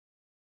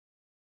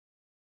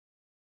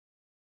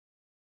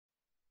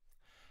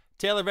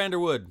Taylor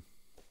Vanderwood.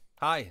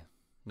 Hi.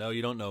 No,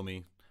 you don't know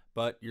me,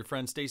 but your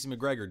friend Stacy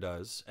McGregor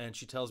does, and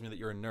she tells me that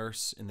you're a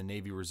nurse in the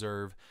Navy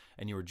Reserve,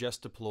 and you were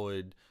just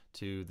deployed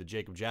to the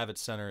Jacob Javits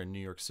Center in New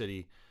York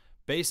City,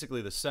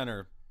 basically the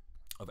center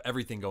of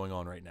everything going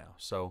on right now.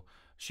 So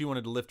she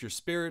wanted to lift your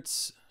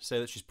spirits,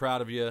 say that she's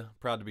proud of you,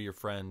 proud to be your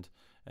friend,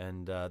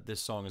 and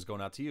this song is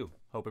going out to you.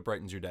 Hope it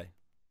brightens your day.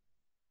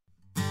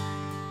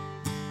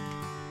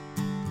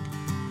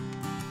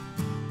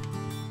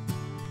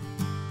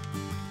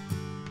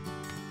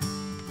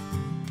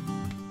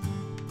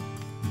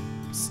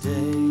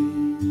 Stay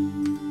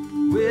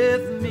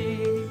with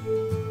me,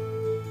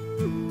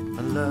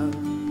 my love.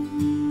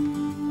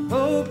 I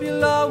hope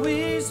you'll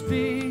always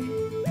be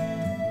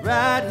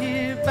right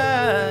here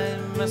by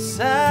my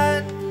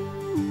side.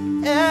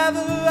 Ever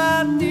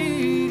I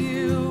need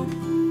you,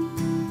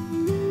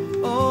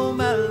 oh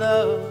my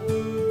love,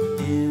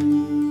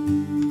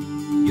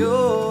 in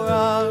your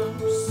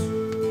arms.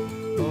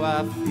 Oh,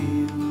 I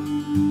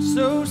feel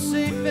so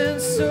safe and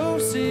so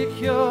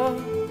secure.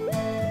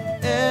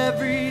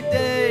 Every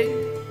day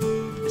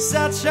is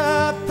such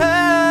a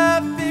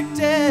perfect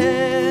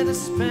day to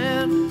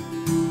spend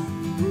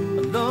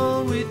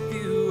alone with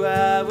you.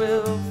 I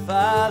will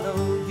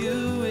follow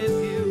you if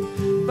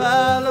you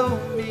follow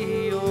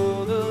me.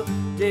 All the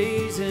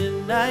days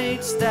and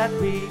nights that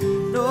we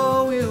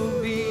know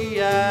will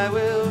be, I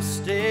will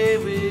stay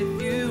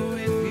with you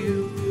if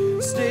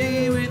you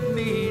stay with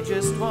me.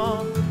 Just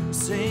one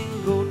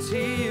single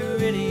tear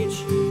in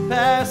each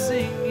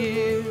passing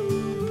year.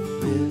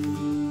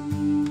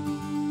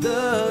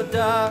 The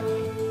dark,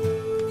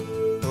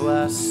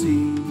 oh, I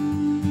see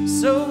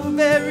so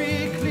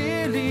very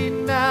clearly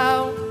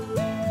now.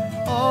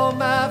 All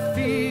my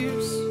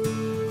fears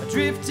are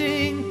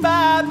drifting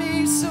by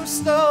me so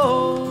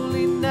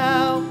slowly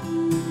now,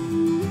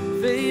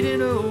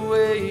 fading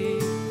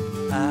away.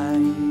 I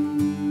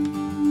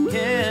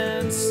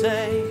can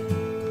say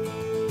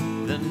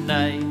the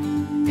night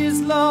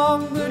is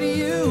long, but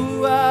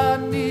you are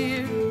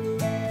near,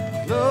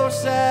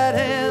 close at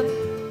hand.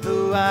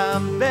 Though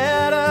I'm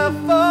better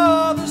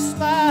for the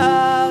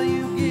smile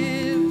you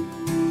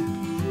give,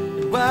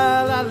 and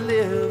while I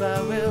live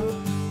I will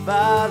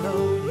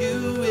follow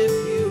you if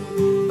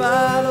you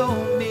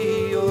follow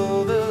me.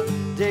 All the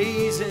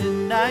days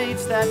and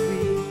nights that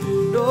we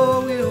know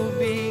will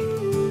be,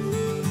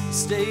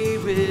 stay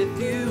with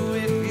you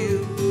if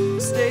you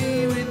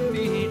stay with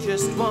me.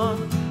 Just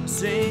one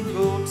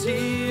single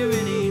tear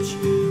in each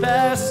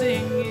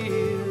passing year.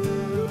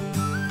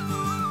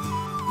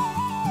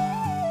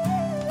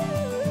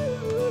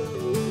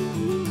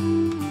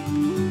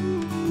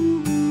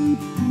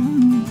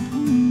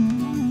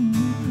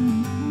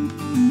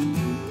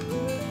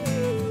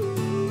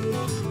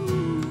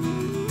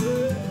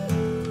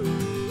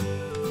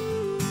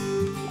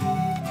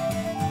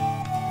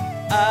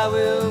 I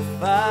will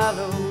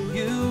follow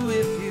you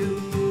if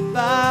you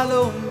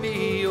follow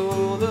me.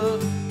 All the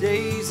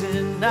days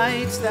and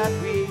nights that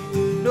we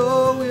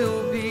know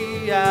will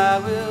be, I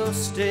will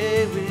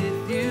stay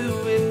with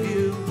you if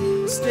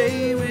you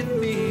stay with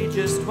me.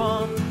 Just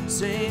one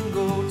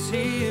single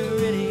tear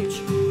in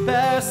each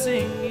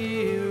passing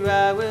year.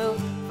 I will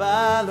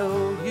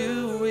follow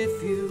you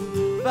if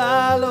you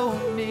follow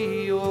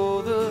me.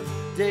 All the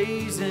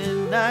days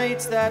and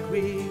nights that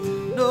we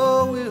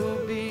know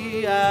will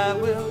be, I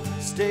will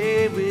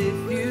stay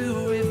with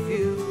you if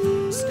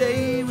you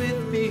stay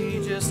with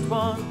me. Just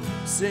one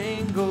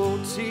single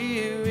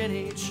tear in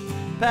each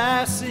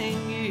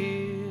passing year.